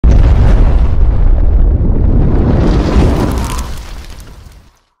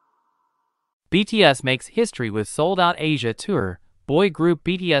BTS makes history with sold-out Asia tour. Boy group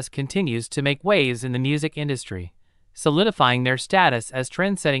BTS continues to make waves in the music industry, solidifying their status as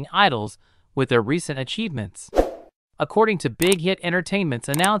trend-setting idols with their recent achievements. According to Big Hit Entertainment's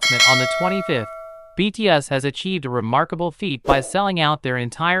announcement on the 25th, BTS has achieved a remarkable feat by selling out their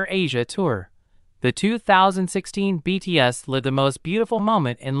entire Asia tour. The 2016 BTS lived the most beautiful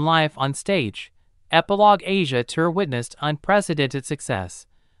moment in life on stage. Epilogue Asia tour witnessed unprecedented success,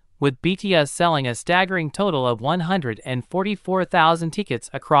 with BTS selling a staggering total of 144,000 tickets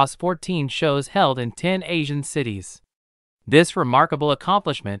across 14 shows held in 10 Asian cities. This remarkable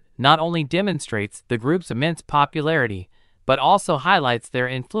accomplishment not only demonstrates the group's immense popularity, but also highlights their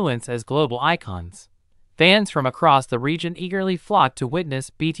influence as global icons. Fans from across the region eagerly flocked to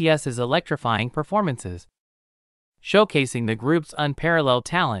witness BTS's electrifying performances, showcasing the group's unparalleled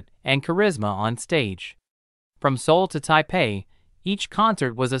talent and charisma on stage. From Seoul to Taipei, each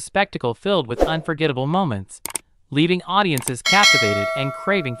concert was a spectacle filled with unforgettable moments, leaving audiences captivated and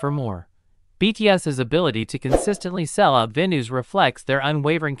craving for more. BTS's ability to consistently sell out venues reflects their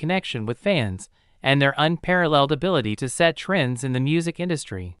unwavering connection with fans and their unparalleled ability to set trends in the music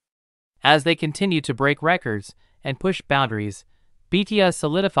industry. As they continue to break records and push boundaries, BTS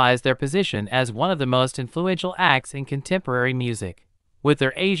solidifies their position as one of the most influential acts in contemporary music. With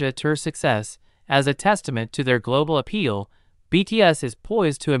their Asia tour success as a testament to their global appeal, BTS is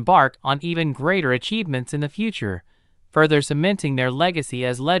poised to embark on even greater achievements in the future, further cementing their legacy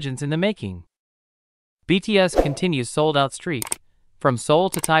as legends in the making. BTS continues sold-out streak. From Seoul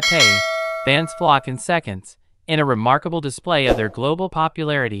to Taipei, fans flock in seconds. In a remarkable display of their global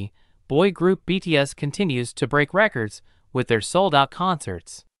popularity, boy group BTS continues to break records with their sold-out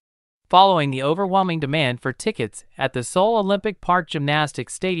concerts. Following the overwhelming demand for tickets at the Seoul Olympic Park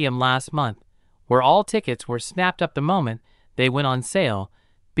Gymnastics Stadium last month, where all tickets were snapped up the moment they went on sale,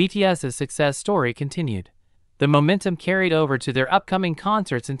 BTS's success story continued. The momentum carried over to their upcoming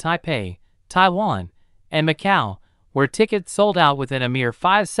concerts in Taipei, Taiwan, and Macau, where tickets sold out within a mere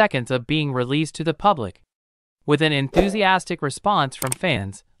 5 seconds of being released to the public. With an enthusiastic response from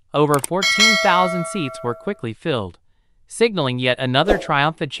fans, over 14,000 seats were quickly filled, signaling yet another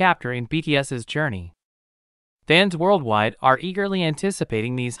triumphant chapter in BTS's journey. Fans worldwide are eagerly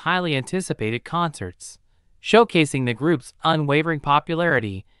anticipating these highly anticipated concerts, showcasing the group's unwavering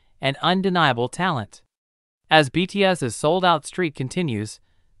popularity and undeniable talent. As BTS's sold-out streak continues,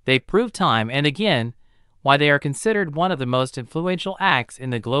 they prove time and again why they are considered one of the most influential acts in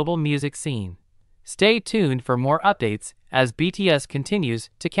the global music scene. Stay tuned for more updates as BTS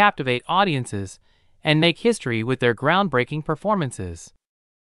continues to captivate audiences and make history with their groundbreaking performances.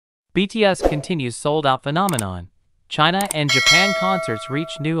 BTS continues sold-out phenomenon. China and Japan concerts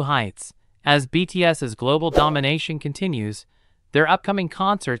reach new heights. As BTS's global domination continues, their upcoming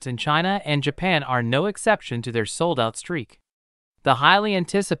concerts in China and Japan are no exception to their sold-out streak. The highly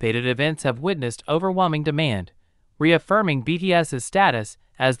anticipated events have witnessed overwhelming demand, reaffirming BTS's status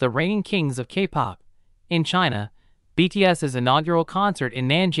as the reigning kings of K-pop. In China, BTS's inaugural concert in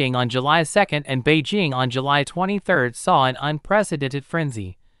Nanjing on July 2nd and Beijing on July 23rd saw an unprecedented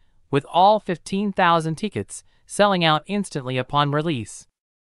frenzy, with all 15,000 tickets selling out instantly upon release.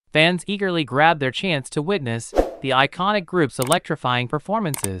 Fans eagerly grabbed their chance to witness the iconic group's electrifying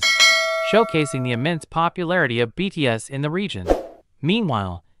performances, showcasing the immense popularity of BTS in the region.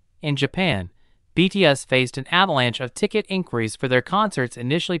 Meanwhile, in Japan, BTS faced an avalanche of ticket inquiries for their concerts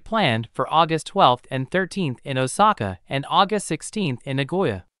initially planned for August 12th and 13th in Osaka and August 16th in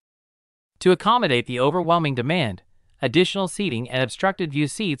Nagoya. To accommodate the overwhelming demand, additional seating and obstructed view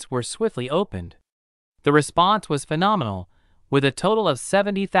seats were swiftly opened. The response was phenomenal, with a total of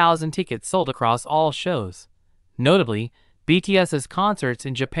 70,000 tickets sold across all shows. Notably, BTS's concerts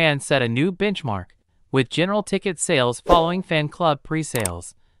in Japan set a new benchmark, with general ticket sales following fan club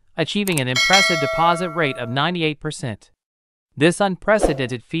pre-sales, achieving an impressive deposit rate of 98%. This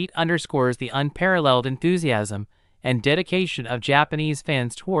unprecedented feat underscores the unparalleled enthusiasm and dedication of Japanese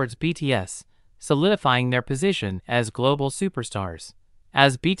fans towards BTS, solidifying their position as global superstars.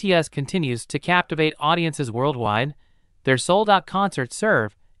 As BTS continues to captivate audiences worldwide, their sold-out concerts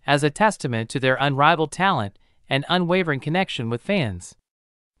serve as a testament to their unrivaled talent and unwavering connection with fans.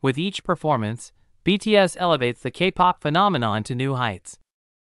 With each performance, BTS elevates the K-pop phenomenon to new heights,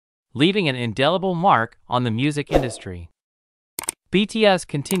 leaving an indelible mark on the music industry. BTS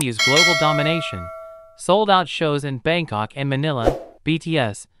continues global domination. Sold-out shows in Bangkok and Manila,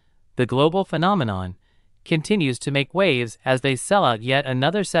 BTS, the global phenomenon, continues to make waves as they sell out yet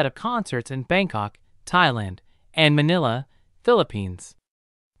another set of concerts in Bangkok, Thailand, and Manila, Philippines.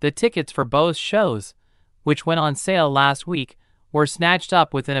 The tickets for both shows, which went on sale last week, were snatched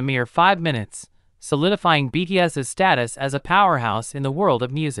up within a mere 5 minutes, solidifying BTS's status as a powerhouse in the world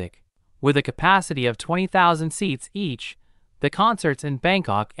of music. With a capacity of 20,000 seats each, the concerts in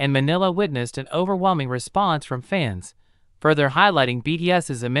Bangkok and Manila witnessed an overwhelming response from fans, further highlighting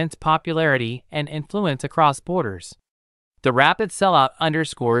BTS's immense popularity and influence across borders. The rapid sellout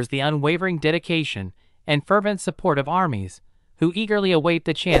underscores the unwavering dedication and fervent support of ARMYs, who eagerly await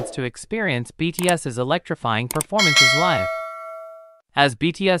the chance to experience BTS's electrifying performances live. As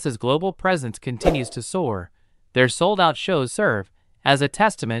BTS's global presence continues to soar, their sold-out shows serve as a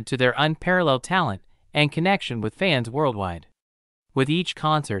testament to their unparalleled talent and connection with fans worldwide. With each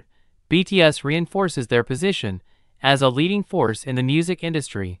concert, BTS reinforces their position as a leading force in the music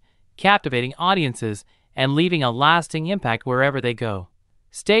industry, captivating audiences and leaving a lasting impact wherever they go.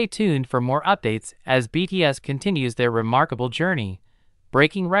 Stay tuned for more updates as BTS continues their remarkable journey,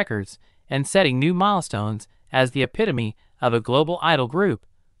 breaking records and setting new milestones as the epitome of a global idol group.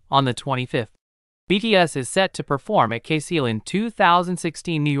 On the 25th, BTS is set to perform at KCL in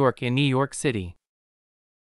 2016 New York City.